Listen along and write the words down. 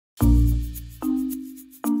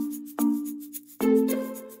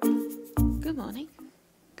Good morning,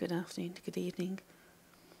 good afternoon, good evening.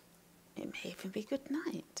 It may even be good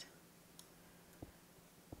night.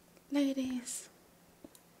 Ladies.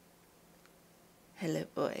 Hello,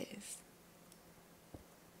 boys.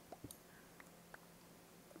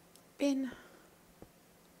 Been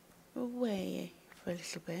away for a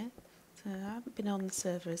little bit, so I haven't been on the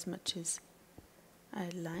server as much as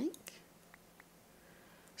I'd like.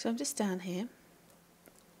 So I'm just down here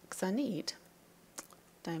because I need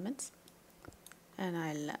diamonds and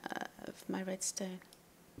I love my redstone.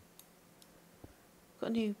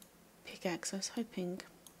 Got a new pickaxe. I was hoping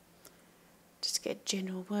just to get a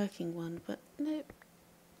general working one, but no,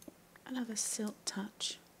 another silk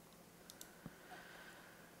touch.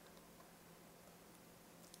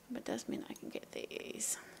 But it does mean I can get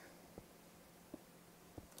these.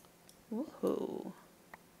 Woohoo!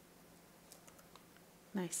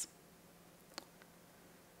 Nice.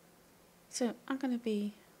 So I'm going to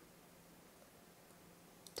be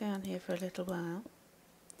down here for a little while.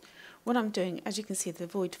 What I'm doing, as you can see, the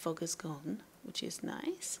void fog is gone, which is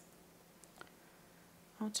nice.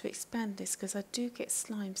 I want to expand this because I do get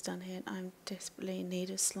slimes down here and I'm desperately in need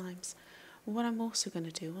of slimes. What I'm also going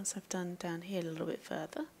to do, once I've done down here a little bit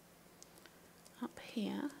further, up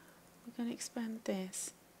here, we're going to expand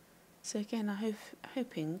this. So again, I'm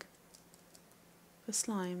hoping for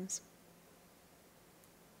slimes.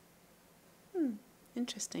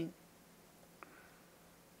 Interesting.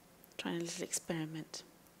 Trying a little experiment.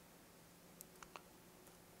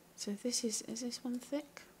 So this is this one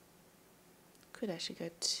thick? Could actually go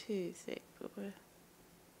too thick, but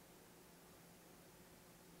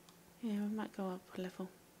we might go up a level.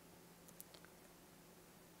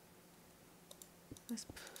 Let's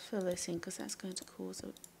fill this in because that's going to cause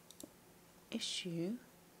an issue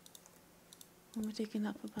when we're digging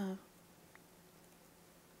up above.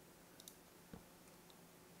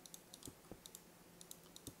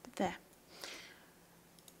 There.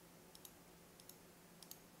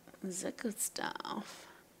 The good stuff.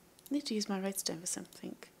 I need to use my redstone for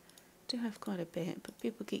something. I do have quite a bit, but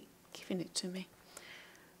people keep giving it to me,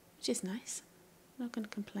 which is nice. I'm not going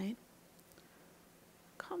to complain.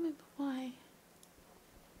 I can't remember why.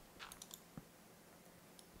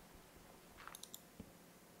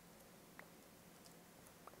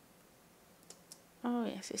 Oh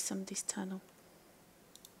yes, it's somebody's tunnel.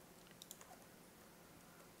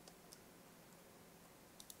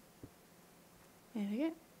 There we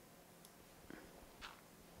go.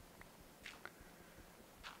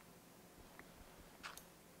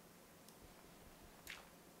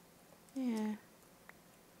 Yeah.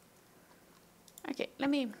 Okay, let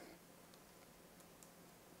me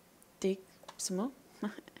dig some more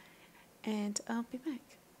and I'll be back.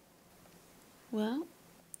 Well,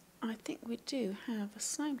 I think we do have a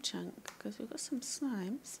slime chunk because we've got some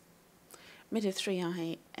slimes. Made a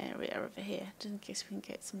 3i area over here just in case we can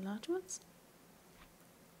get some large ones.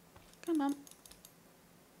 Come on.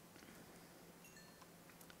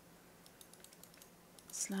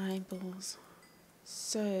 Slime balls.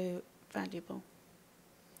 So valuable.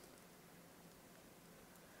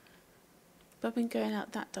 But I've been going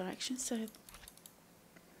out that direction, so...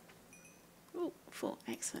 Ooh, 4,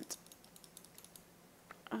 excellent.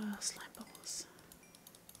 Oh, slime balls.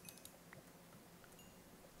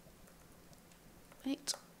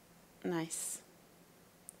 8. Nice.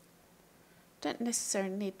 Don't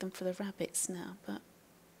necessarily need them for the rabbits now, but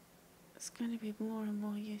it's going to be more and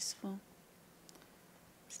more useful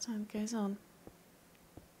as time goes on.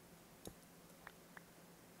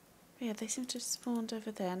 But yeah, they seem to have spawned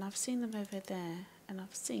over there, and I've seen them over there, and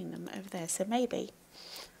I've seen them over there, so maybe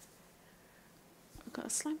I've got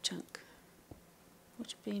a slime chunk,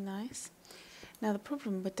 which would be nice. Now the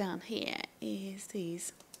problem with down here is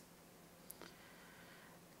these,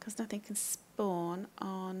 because nothing can spawn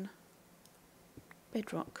on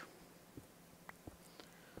bedrock,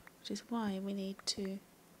 which is why we need to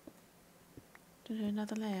do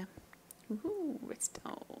another layer. Woohoo,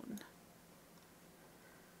 redstone.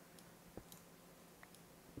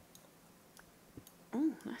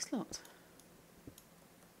 Oh, nice lot.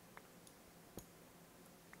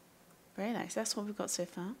 Very nice, that's what we've got so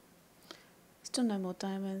far. Still no more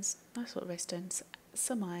diamonds, nice lot of redstones,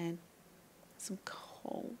 some iron, some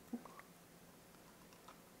coal.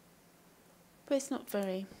 But it's not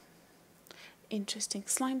very interesting.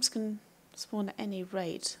 Slimes can spawn at any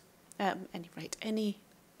light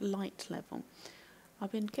level.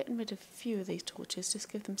 I've been getting rid of a few of these torches, just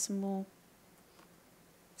give them some more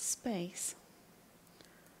space.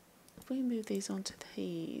 If we move these onto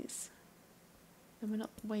these, then we're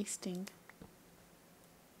not wasting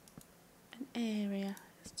an area.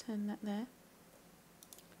 Let's turn that there.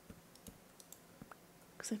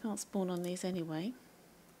 they can't spawn on these anyway.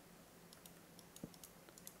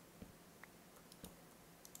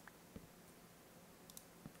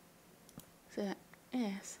 So that,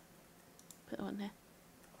 yes, put it on there.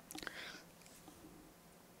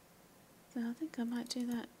 So I think I might do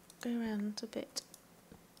that, go around a bit.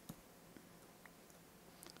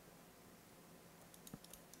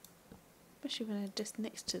 Especially when I'm just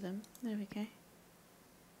next to them. There we go.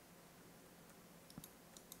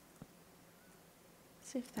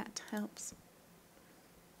 See if that helps.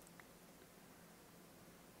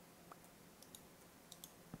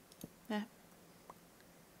 There.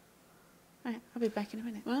 Right, I'll be back in a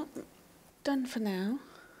minute. Well, done for now.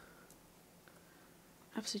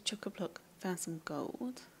 Absolute chock-a-block. Found some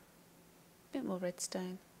gold. A bit more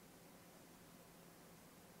redstone.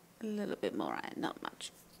 A little bit more iron, not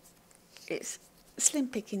much. It's slim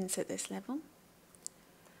pickings at this level.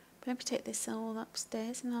 But let me take this all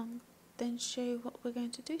upstairs and I'll then show you what we're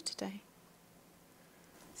going to do today.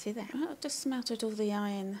 See there? Well, I've just smelted all the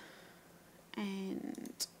iron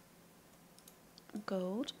and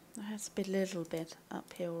gold. There has to be a little bit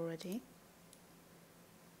up here already.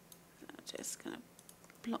 So I'm just going to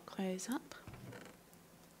block those up.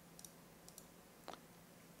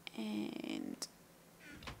 And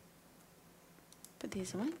put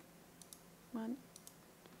these away. 1,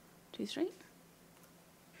 2, 3.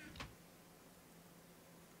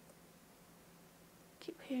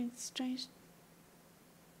 Keep hearing strange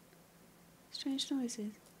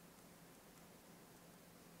noises.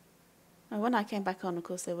 Well, when I came back on, of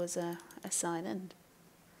course, there was a sign and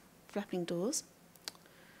flapping doors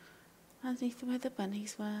underneath where the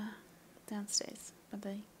bunnies were downstairs by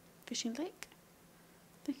the fishing lake.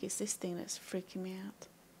 I think it's this thing that's freaking me out.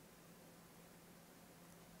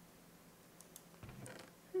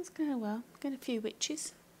 It's going well. Get a few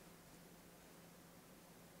witches.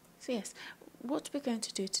 So yes, what we're going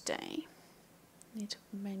to do today, need to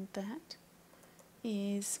amend that,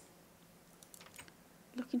 is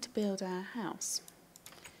looking to build our house.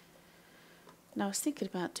 Now I was thinking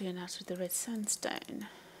about doing that with the red sandstone,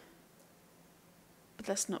 but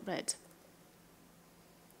that's not red.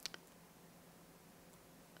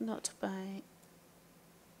 Not by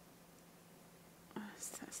what's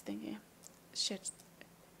that thing here?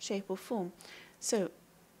 Shape or form. So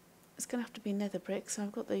it's going to have to be nether brick. So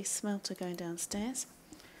I've got the smelter going downstairs.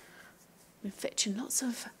 Been fetching lots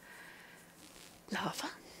of lava,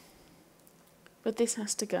 but this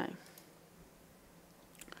has to go.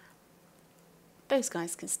 Those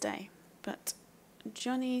guys can stay, but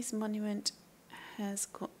Johnny's monument has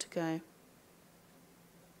got to go.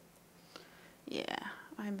 Yeah,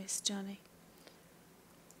 I miss Johnny.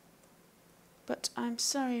 But I'm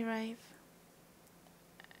sorry, Rave.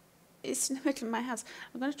 It's in the middle of my house.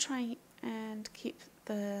 I'm going to try and keep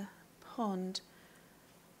the pond.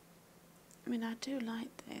 I mean, I do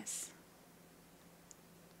like this.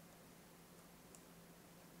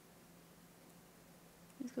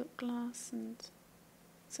 It's got glass and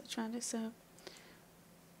such around it, so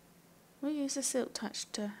we'll use the silk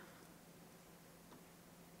touch to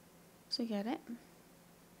get it.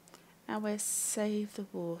 And we'll save the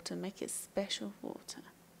water, make it special water.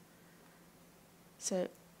 So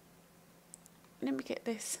let me get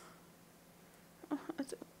this. Oh,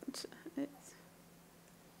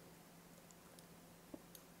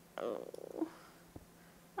 oh,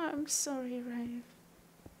 I'm sorry, Rave.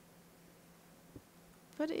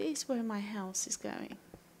 But it is where my house is going,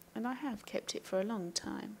 and I have kept it for a long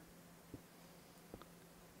time.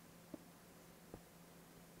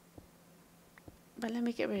 But let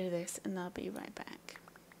me get rid of this and I'll be right back.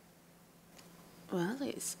 Well,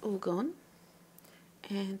 it's all gone.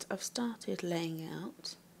 And I've started laying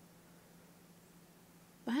out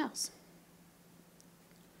the house.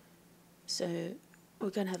 So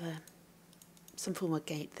we're going to have some form of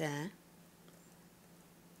gate there.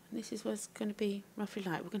 And this is what it's going to be roughly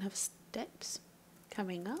like. We're going to have steps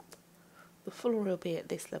coming up. The floor will be at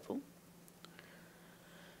this level.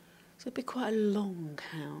 So it'll be quite a long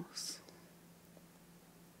house.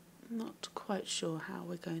 I'm not quite sure how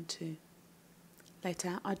we're going to lay it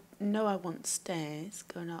out. I know I want stairs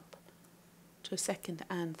going up to a second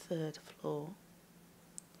and third floor.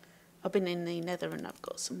 I've been in the nether and I've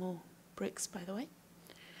got some more bricks, by the way.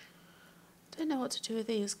 Don't know what to do with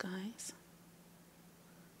these guys.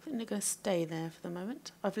 I think they're going to stay there for the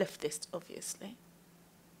moment. I've left this, obviously.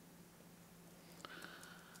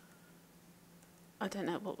 I don't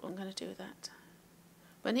know what I'm going to do with that.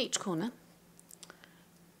 But in each corner,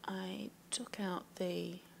 I took out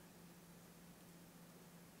the...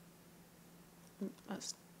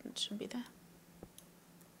 that shouldn't be there.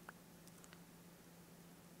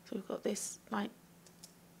 So we've got this like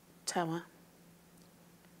tower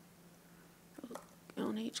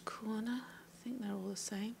on each corner. I think they're all the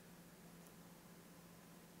same.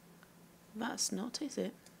 That's not, is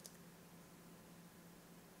it?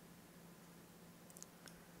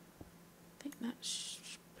 I think that's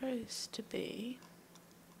supposed to be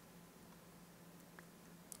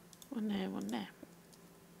one there, one there.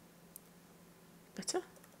 Better?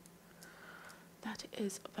 That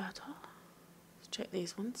is better. Let's check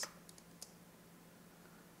these ones.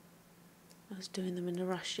 I was doing them in a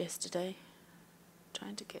rush yesterday,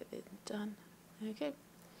 trying to get it done. There we go.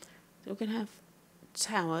 So we're going to have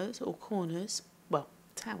towers or corners. Well,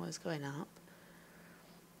 towers going up.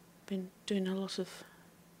 Been doing a lot of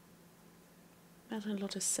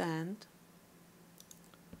sand.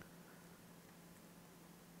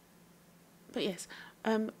 But yes,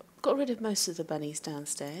 got rid of most of the bunnies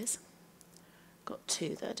downstairs. Got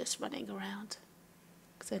two that are just running around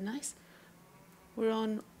because they're nice. We're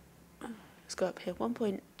on, let's go up here,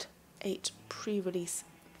 1.8 pre-release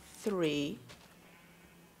 3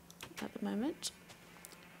 at the moment.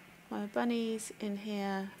 My bunnies in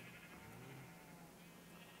here,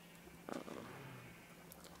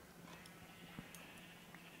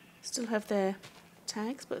 still have their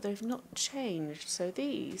tags, but they've not changed. So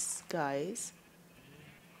these guys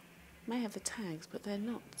may have the tags, but they're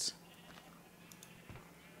not.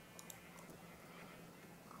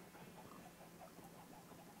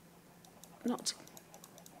 Not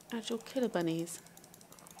actual killer bunnies.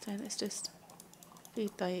 So let's just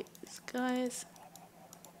feed these guys.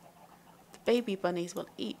 The baby bunnies will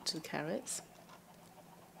eat the carrots,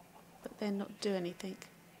 but they're not do anything.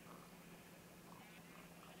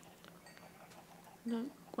 No,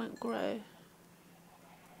 won't grow.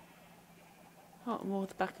 Oh, more of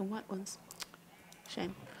the black and white ones.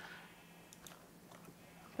 Shame.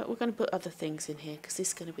 But we're going to put other things in here because this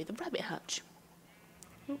is going to be the rabbit hutch.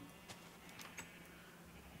 Ooh.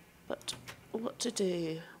 But what to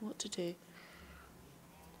do? What to do?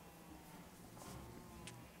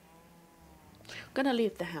 I'm going to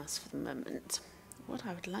leave the house for the moment. What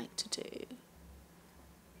I would like to do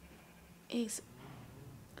is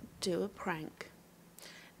do a prank.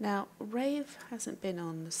 Now, Rave hasn't been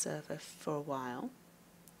on the server for a while.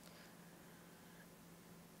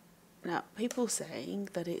 Now, people saying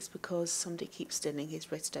that it's because somebody keeps stealing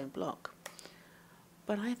his redstone block.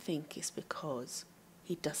 But I think it's because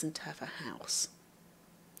he doesn't have a house.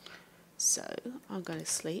 So, I'm going to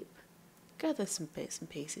sleep, gather some bits and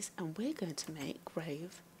pieces, and we're going to make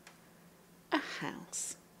Rave a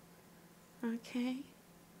house. Okay?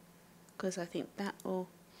 Because I think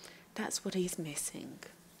that's what he's missing.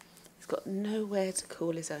 He's got nowhere to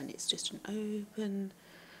call his own. It's just an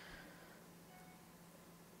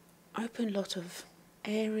open lot of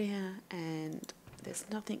area, and there's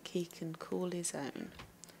nothing he can call his own.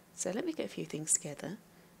 So let me get a few things together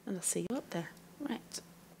and I'll see you up there. Right,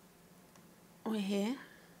 we're here.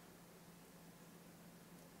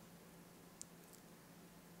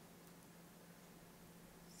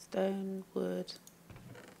 Stone, wood,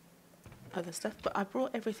 other stuff, but I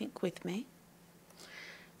brought everything with me.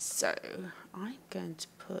 So I'm going to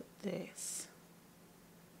put this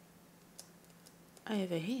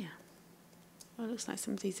over here. Oh, it looks like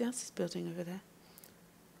somebody else is building over there.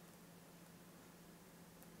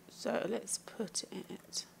 So let's put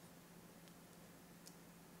it.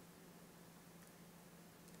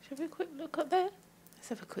 Shall we have a quick look up there? Let's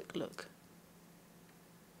have a quick look.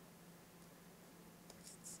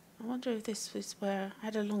 I wonder if this was where I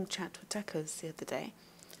had a long chat with Tacohs the other day.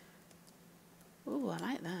 Ooh, I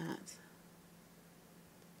like that.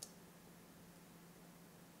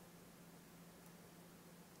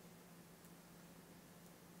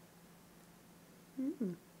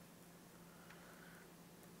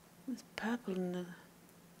 There's purple and the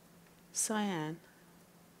cyan.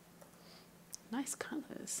 Nice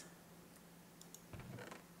colours.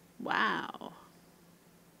 Wow.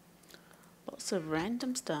 Lots of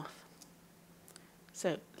random stuff.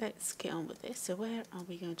 So let's get on with this. So where are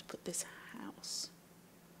we going to put this house?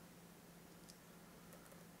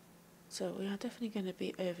 So we are definitely going to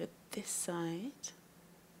be over this side.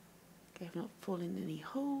 Okay, I've not fallen in any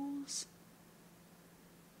holes.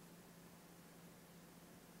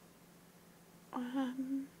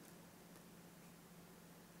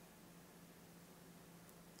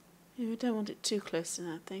 Yeah, we don't want it too close to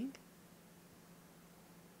that thing.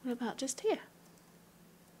 What about just here?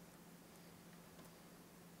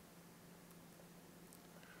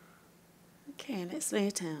 Okay, let's lay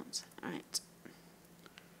it out. Alright. It's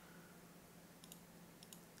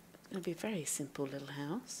going to be a very simple little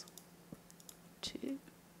house. 2,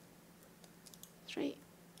 3,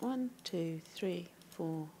 1, 2, 3,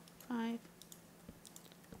 4, 5,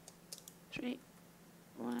 3,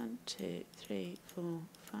 1, 2, 3, 4,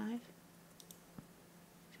 5.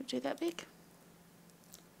 Should we do that big?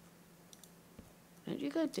 Don't you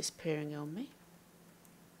go disappearing on me.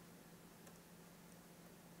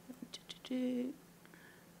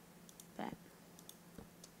 That.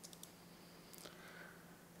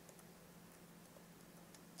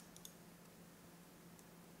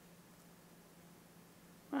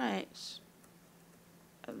 Right.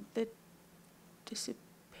 They're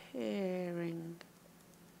disappearing.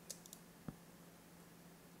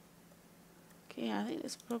 Okay, I think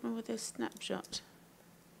there's a problem with this snapshot.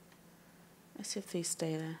 Let's see if these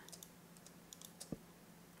stay there.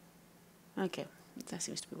 Okay, that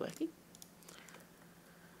seems to be working.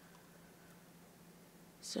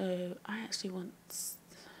 So I actually want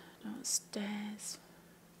stairs.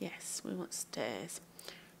 Yes, we want stairs.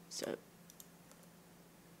 So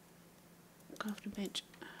crafting bench.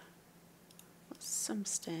 Want some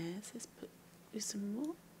stairs. Let's do some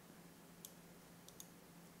more.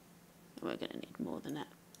 We're going to need more than that.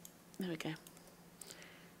 There we go.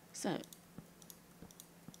 So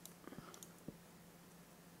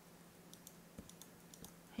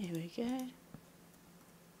here we go.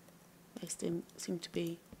 They seem to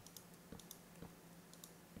be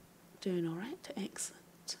doing all right.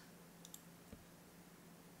 Excellent.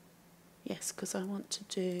 Yes, because I want to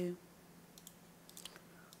do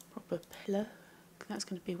proper pillar. That's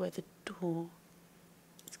going to be where the door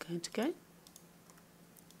is going to go.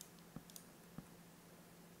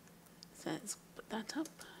 So let's put that up.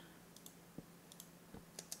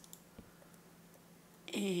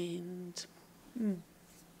 And I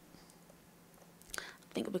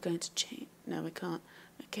think we're going to change. No, we can't.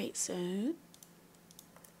 Okay, so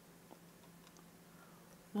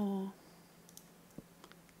more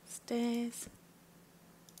stairs.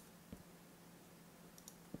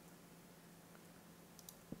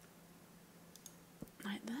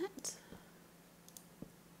 Like that.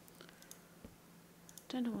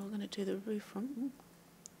 Don't know what we're going to do the roof from.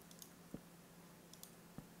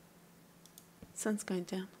 Sun's going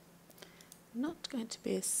down. Not going to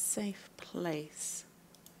be a safe place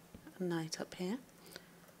at night up here.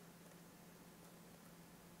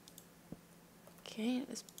 Okay,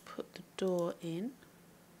 let's put the door in.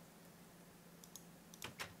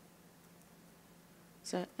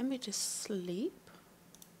 So let me just sleep.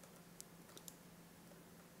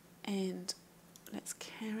 And let's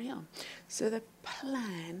carry on. So the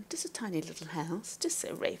plan, just a tiny little house, just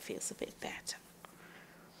so Ray feels a bit better.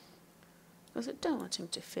 Because I don't want him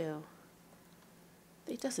to feel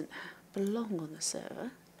that he doesn't belong on the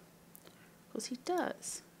server. Because he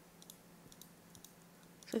does.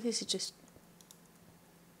 So this is just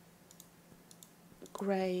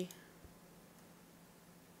grey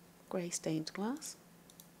stained glass,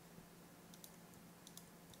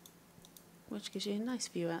 which gives you a nice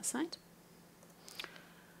view outside.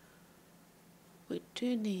 We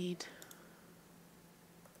do need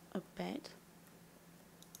a bed,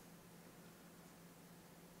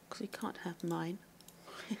 because we can't have mine.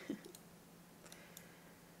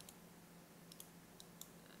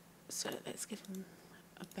 So let's give him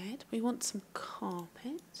a bed. We want some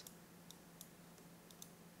carpet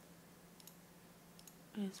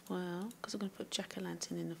as well, because I'm going to put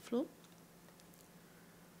jack-o'-lantern in the floor.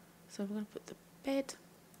 So we're going to put the bed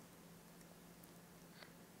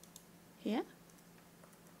here.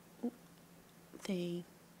 Ooh, there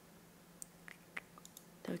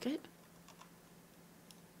we go.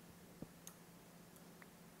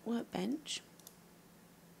 Workbench.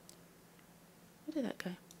 Where did that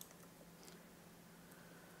go?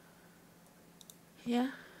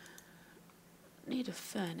 Here. Need a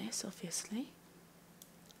furnace, obviously.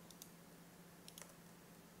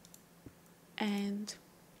 And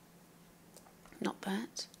not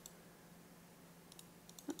that.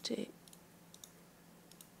 I'll do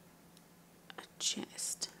a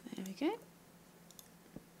chest. There we go.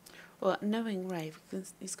 Well, knowing Ray,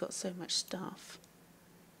 because he's got so much stuff.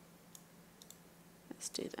 Let's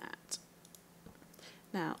do that.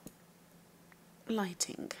 Now,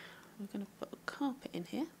 lighting. We're going to put a carpet in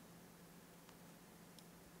here.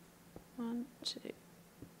 1, 2.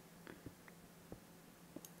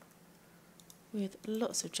 With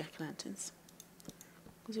lots of jack-o'-lanterns.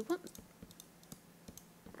 Because we want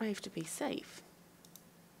Rave to be safe.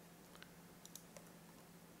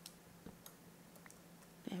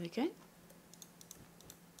 There we go.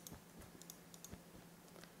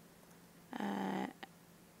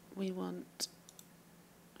 We want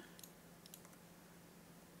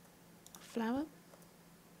a flower.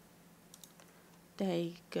 There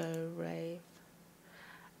you go, Rave.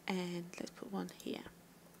 And let's put one here.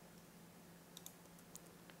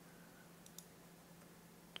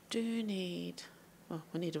 do need, well,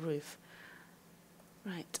 we need a roof.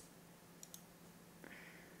 Right.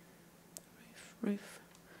 Roof.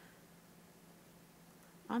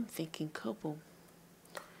 I'm thinking cobble.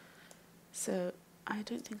 So I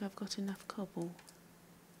don't think I've got enough cobble.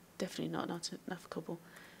 Definitely not enough cobble.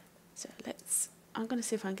 So I'm going to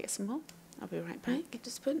see if I can get some more. I'll be right back. Right.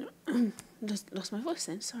 Just putting, just lost my voice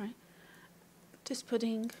then, sorry. Just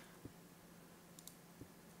putting,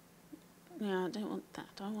 yeah, I don't want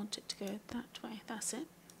that. I want it to go that way. That's it.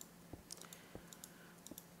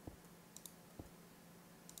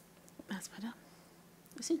 That's better.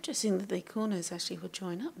 It's interesting that the corners actually will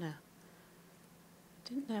join up now. I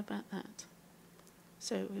didn't know about that.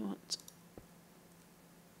 So we want,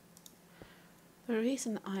 the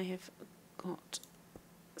reason I have got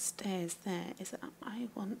stairs there is that I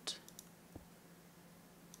want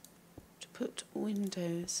to put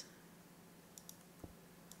windows.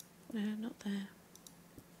 No, not there.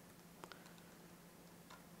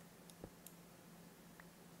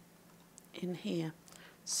 In here.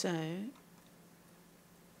 So,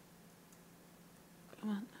 come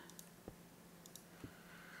on.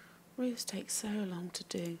 Roofs take so long to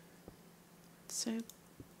do. So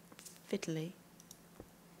fiddly.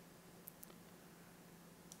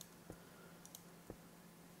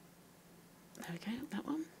 There we go, that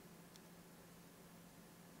one.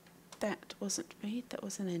 That wasn't me, that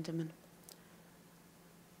was an Enderman.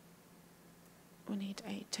 We need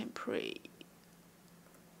a temporary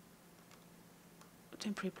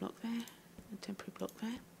block there, a temporary block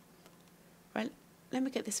there. Right, let me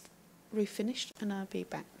get this roof finished and I'll be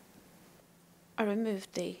back. I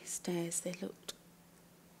removed the stairs, they looked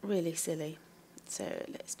really silly. So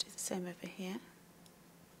let's do the same over here.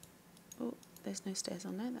 Oh, there's no stairs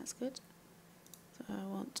on there, that's good. So I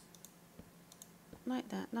want like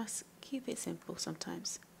that, nice, keep it simple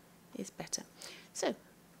sometimes is better. So,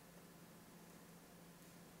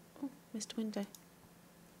 oh, missed a window.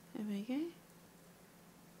 There we go.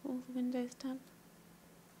 All the windows done.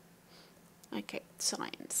 Okay,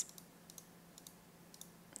 signs.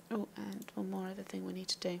 Oh, and one more other thing we need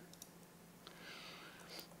to do.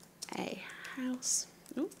 A house.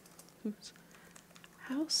 Oh, oops.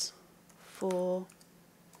 House for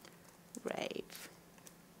Rave.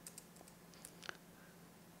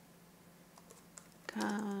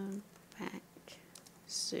 Come back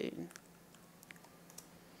soon.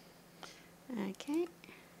 Okay.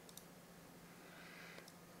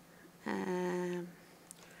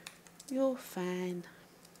 Your fan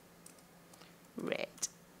red.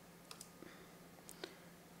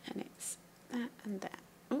 And it's that and that.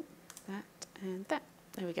 Oh, that and that.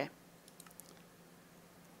 There we go.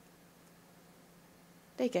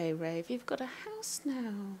 There you go, Rave. You've got a house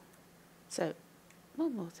now. So,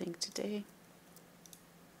 one more thing to do.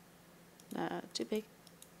 No, too big.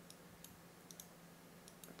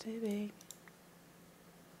 Too big.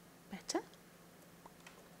 Better.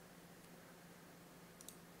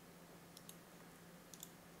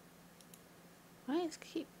 Right, let's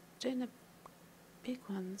keep doing the big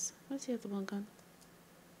ones. Where's the other one gone?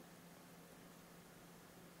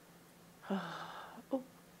 Oh,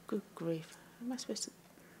 good grief. Am I supposed to...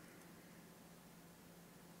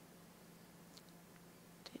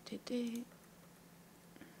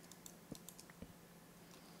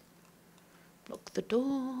 Block the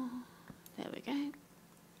door. There we go.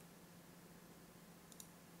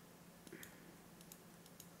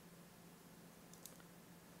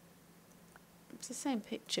 It's the same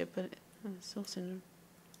picture, but it's also in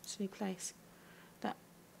a silly place. That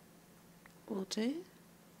will do.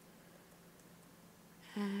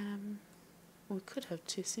 We could have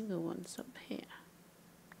two single ones up here.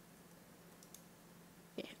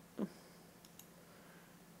 Yeah. Ooh.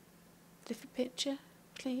 Different picture,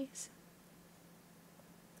 please.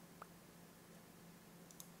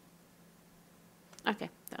 Okay,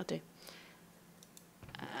 that'll do.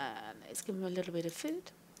 Let's give them a little bit of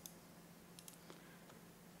food.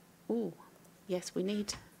 Oh, yes, we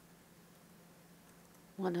need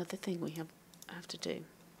one other thing we have to do.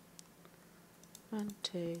 1,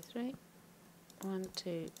 2, 3. 1,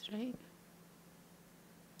 2, 3.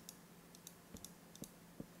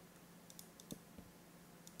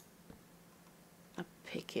 A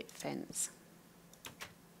picket fence.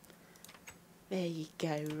 There you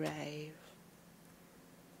go, Rave.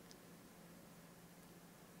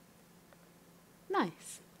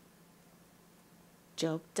 Nice.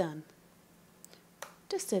 Job done.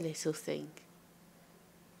 Just a little thing.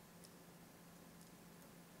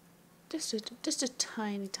 Just a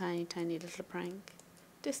tiny, tiny, tiny little prank.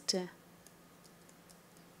 Just to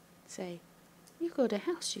say, you've got a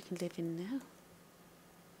house you can live in now.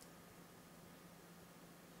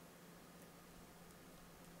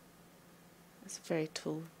 It's a very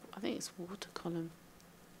tall, I think it's water column,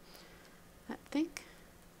 that thing.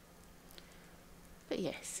 But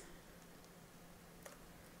yes,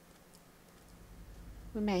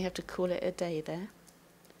 we may have to call it a day there.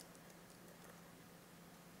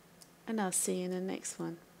 And I'll see you in the next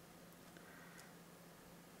one.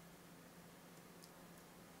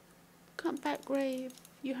 Come back, Rave.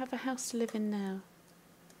 You have a house to live in now.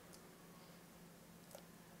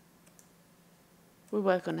 We'll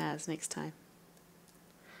work on ours next time.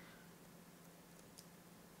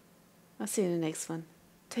 I'll see you in the next one.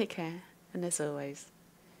 Take care, and as always,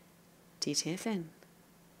 TTFN.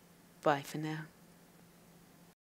 Bye for now.